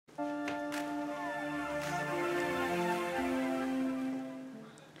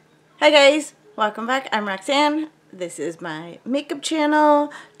Hi guys, welcome back. I'm Roxanne. This is my makeup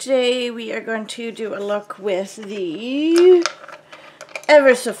channel. Today we are going to do a look with the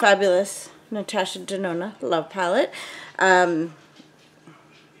ever so fabulous Natasha Denona Love Palette. I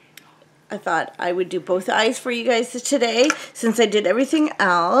thought I would do both eyes for you guys today since I did everything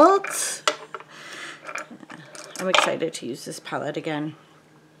else. I'm excited to use this palette again.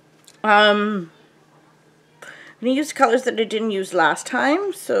 I'm going to use colors that I didn't use last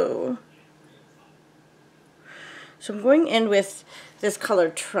time, so I'm going in with this color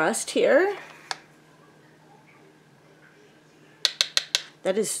Trust here.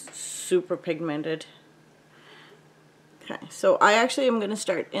 That is super pigmented. Okay, so I actually am going to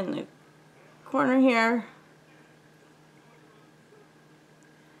start in the corner here.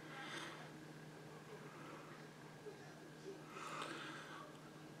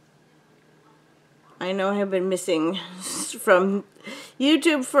 I know I have been missing from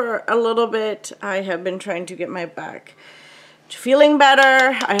YouTube for a little bit. I have been trying to get my back to feeling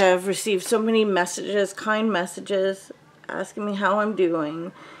better. I have received so many messages, kind messages, asking me how I'm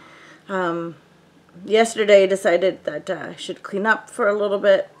doing. Yesterday I decided that I should clean up for a little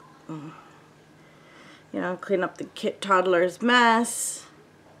bit. You know, clean up the toddler's mess.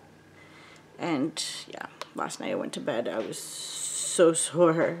 And yeah, last night I went to bed. I was so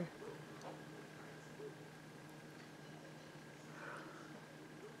sore.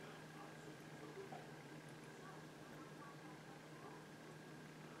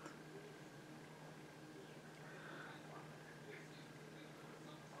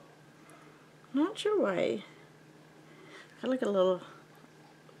 Not sure why. Got like a little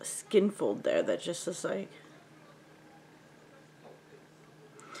skin fold there that just is like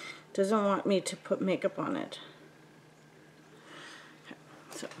doesn't want me to put makeup on it. Okay,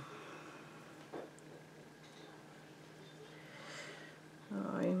 so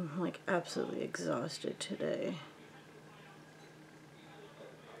I'm like absolutely exhausted today.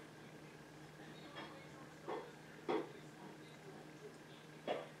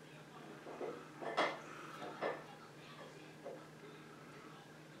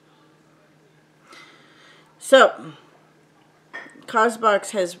 So, COSBox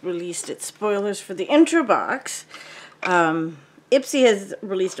has released its spoilers for the intro box. Ipsy has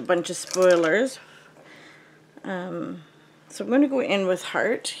released a bunch of spoilers. So I'm going to go in with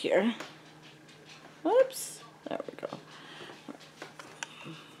Heart here. Whoops. There we go.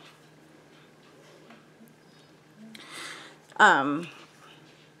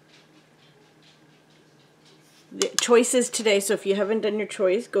 The choices today, so if you haven't done your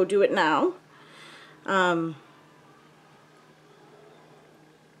choice, go do it now.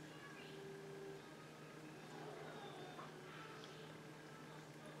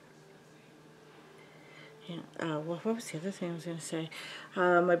 What was the other thing I was going to say?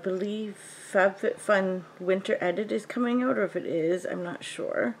 I believe FabFitFun Winter Edit is coming out, or if it is, I'm not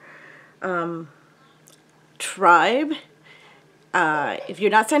sure. Tribe. If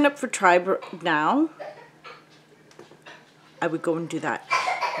you're not signed up for Tribe now, I would go and do that.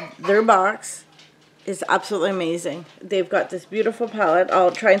 Their box is absolutely amazing. They've got this beautiful palette.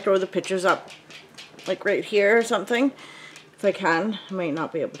 I'll try and throw the pictures up like right here or something if I can. I might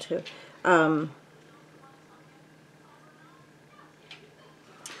not be able to.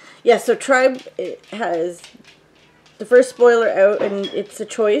 Yeah, so Tribe, it has the first spoiler out, and it's a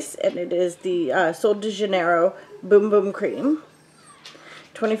choice, and it is the Sol de Janeiro Boom Boom Cream.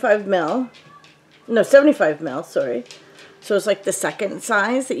 25 ml. No, 75 ml, sorry. So it's like the second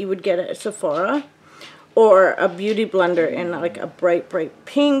size that you would get at Sephora. Or a beauty blender in like a bright, bright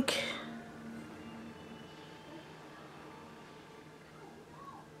pink.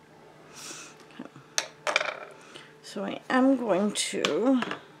 So I am going to...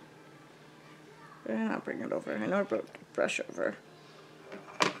 Better not bring it over. I know I brought the brush over.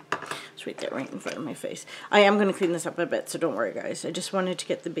 It's right there, right in front of my face. I am going to clean this up a bit, so don't worry, guys. I just wanted to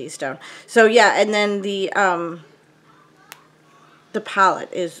get the base down. So yeah, and then the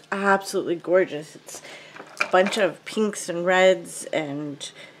palette is absolutely gorgeous. It's a bunch of pinks and reds,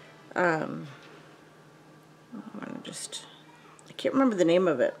 and I can't remember the name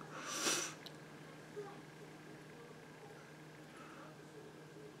of it.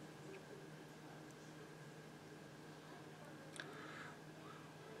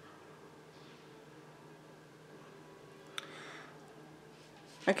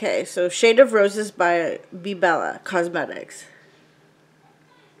 Okay, so Shade of Roses by Bella Cosmetics.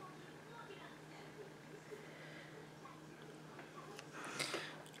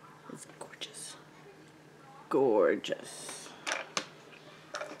 It's gorgeous. Gorgeous.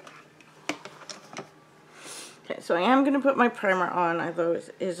 Okay, so I am going to put my primer on, although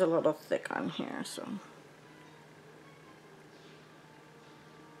it is a little thick on here, so.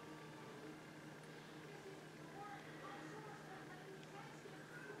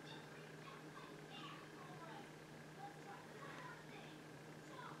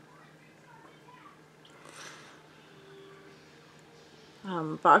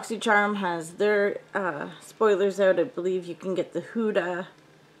 BoxyCharm has their spoilers out. I believe you can get the Huda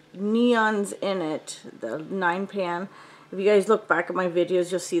neons in it, the 9-pan. If you guys look back at my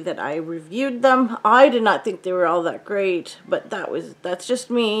videos, you'll see that I reviewed them. I did not think they were all that great, but that's just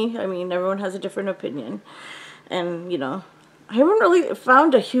me. I mean, everyone has a different opinion. And, you know, I haven't really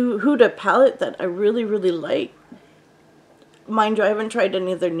found a Huda palette that I really, really like. Mind you, I haven't tried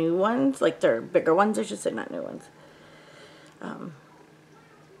any of their new ones, like their bigger ones, I should say, not new ones.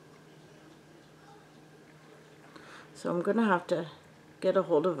 So I'm going to have to get a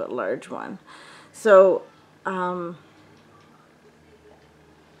hold of a large one. So, my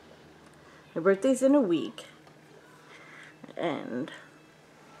birthday's in a week. And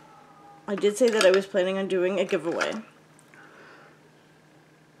I did say that I was planning on doing a giveaway.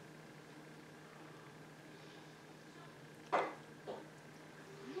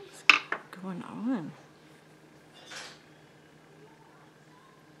 What's going on?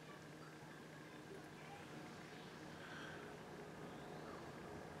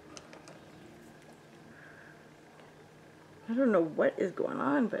 I don't know what is going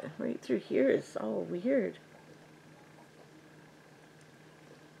on, but right through here is all weird.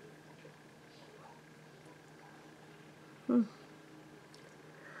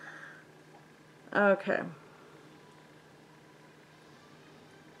 Okay.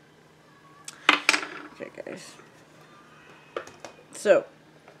 Okay, guys. So,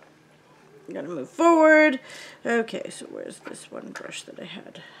 I'm gonna move forward. Okay, so where's this one brush that I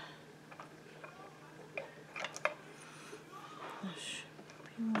had?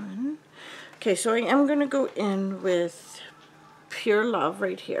 One. Okay, so I am going to go in with Pure Love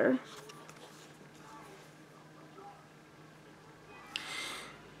right here.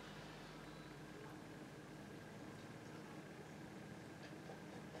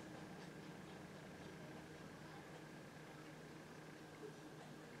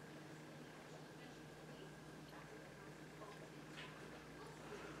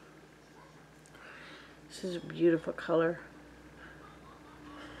 This is a beautiful color.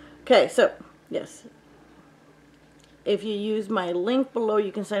 Okay, so, yes. If you use my link below,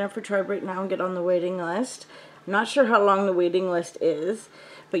 you can sign up for Tribe right now and get on the waiting list. I'm not sure how long the waiting list is,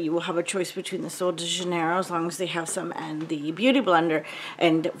 but you will have a choice between the Sol de Janeiro, as long as they have some, and the Beauty Blender.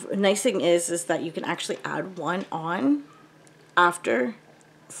 And the nice thing is that you can actually add one on after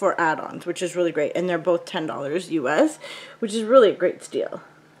for add-ons, which is really great. And they're both $10 US, which is really a great steal.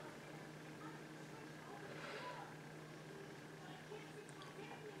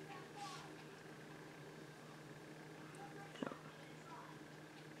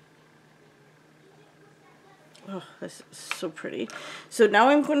 Oh, this is so pretty. So now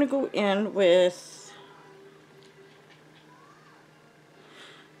I'm going to go in with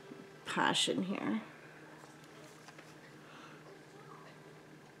Passion here.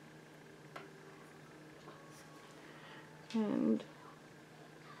 And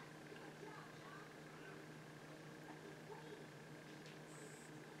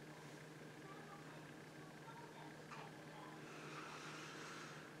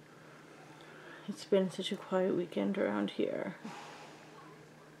it's been such a quiet weekend around here.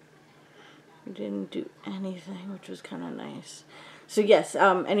 We didn't do anything, which was kind of nice. So yes,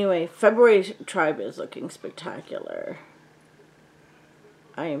 anyway, February Tribe is looking spectacular.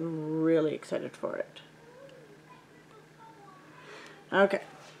 I am really excited for it. Okay,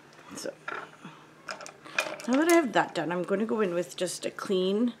 so now that I have that done, I'm going to go in with just a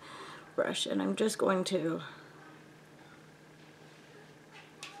clean brush, and I'm just going to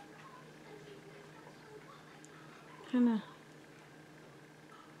kind of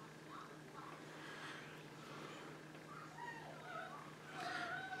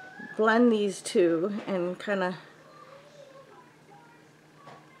blend these two and kind of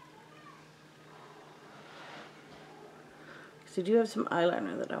so I do have some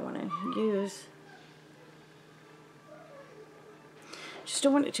eyeliner that I want to use. Just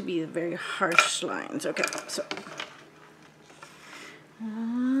don't want it to be very harsh lines. Okay, so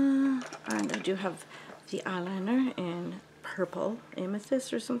and I do have the eyeliner in purple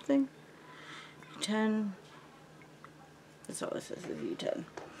amethyst or something. 10. That's all this is, the V10.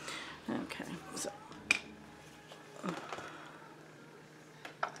 Okay, so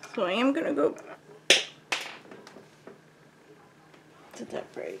I am gonna go. Did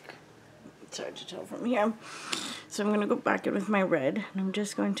that break? It's hard to tell from here. So I'm going to go back in with my red, and I'm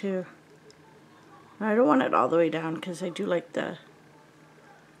just going to, I don't want it all the way down because I do like the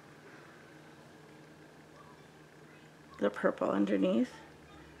purple underneath.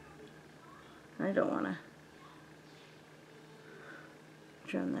 I don't want to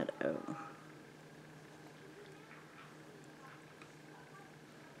drown that out.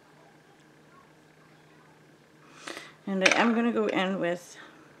 And I am going to go in with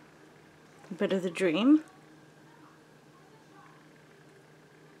a bit of the Dream.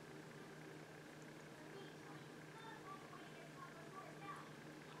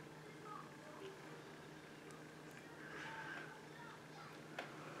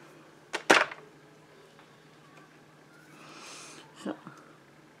 So,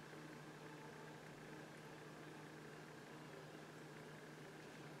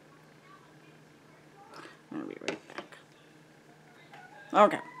 I'll be right back.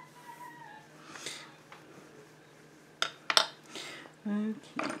 Okay. Okay,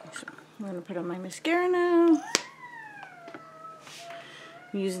 so I'm going to put on my mascara now.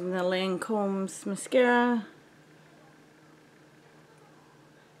 I'm using the Lancome's mascara.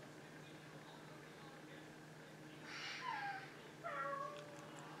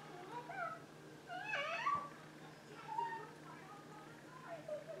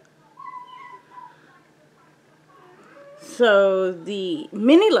 So the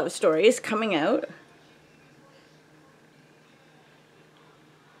mini love story is coming out.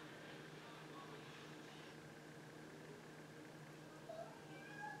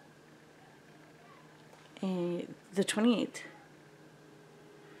 The 28th.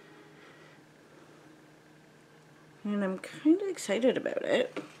 And I'm kind of excited about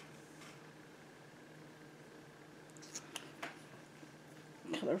it.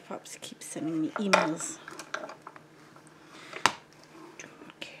 ColourPop's keeps sending me emails.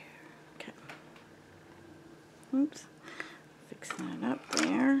 Don't care. Okay. Oops. Fix that up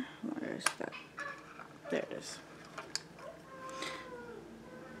there. Where is that? There it is.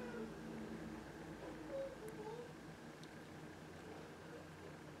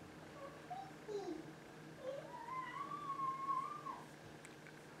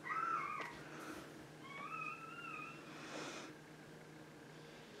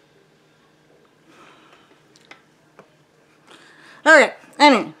 Okay,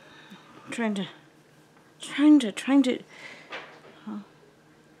 anyway, trying to, huh?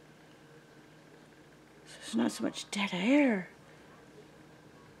 There's not so much dead air.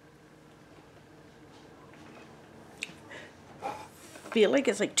 Feel like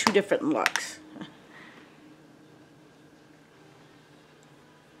it's like two different looks.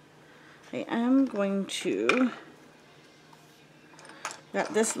 I am going to,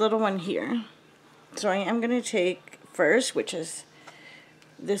 got this little one here. So I am going to take first, which is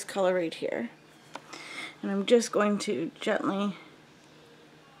this color right here, and I'm just going to gently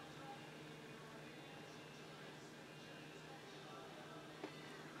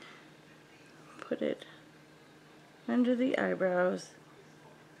put it under the eyebrows,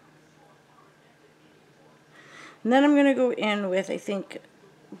 and then I'm going to go in with, I think,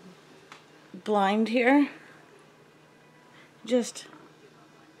 Blind here, just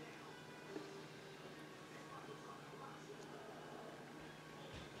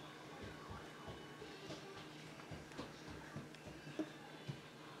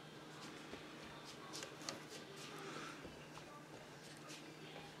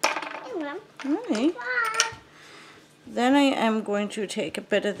Alright. Then I am going to take a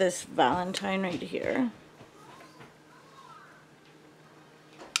bit of this Valentine right here.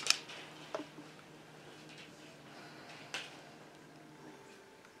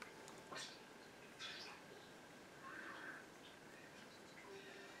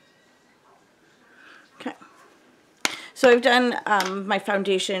 Okay. So I've done my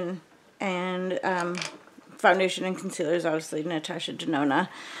foundation and concealers, obviously Natasha Denona.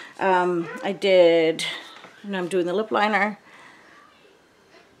 I did, and I'm doing the lip liner.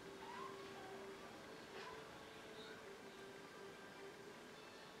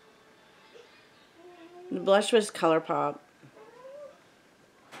 The blush was ColourPop.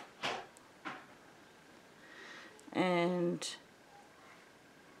 And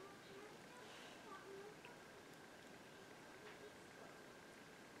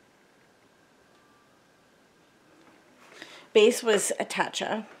base was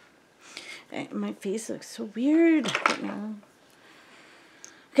Attacha. My face looks so weird right now.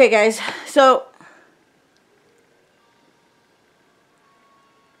 Okay, guys, so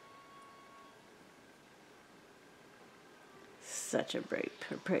such a bright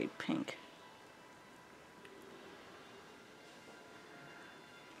pink.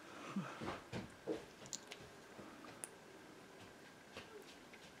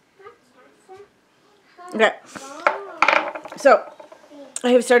 Okay. So,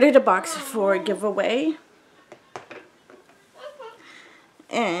 I have started a box for a giveaway.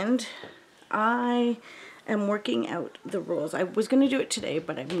 And I am working out the rules. I was going to do it today,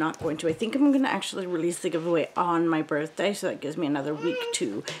 but I'm not going to. I think I'm going to actually release the giveaway on my birthday, so that gives me another week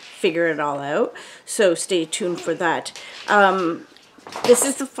to figure it all out. So stay tuned for that. This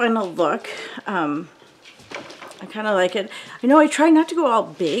is the final look. I kind of like it. I know I try not to go all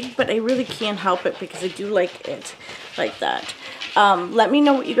big, but I really can't help it because I do like it like that. Let me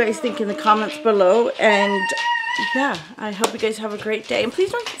know what you guys think in the comments below, and yeah, I hope you guys have a great day. And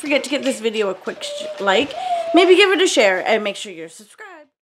please don't forget to give this video a quick like. Maybe give it a share and make sure you're subscribed.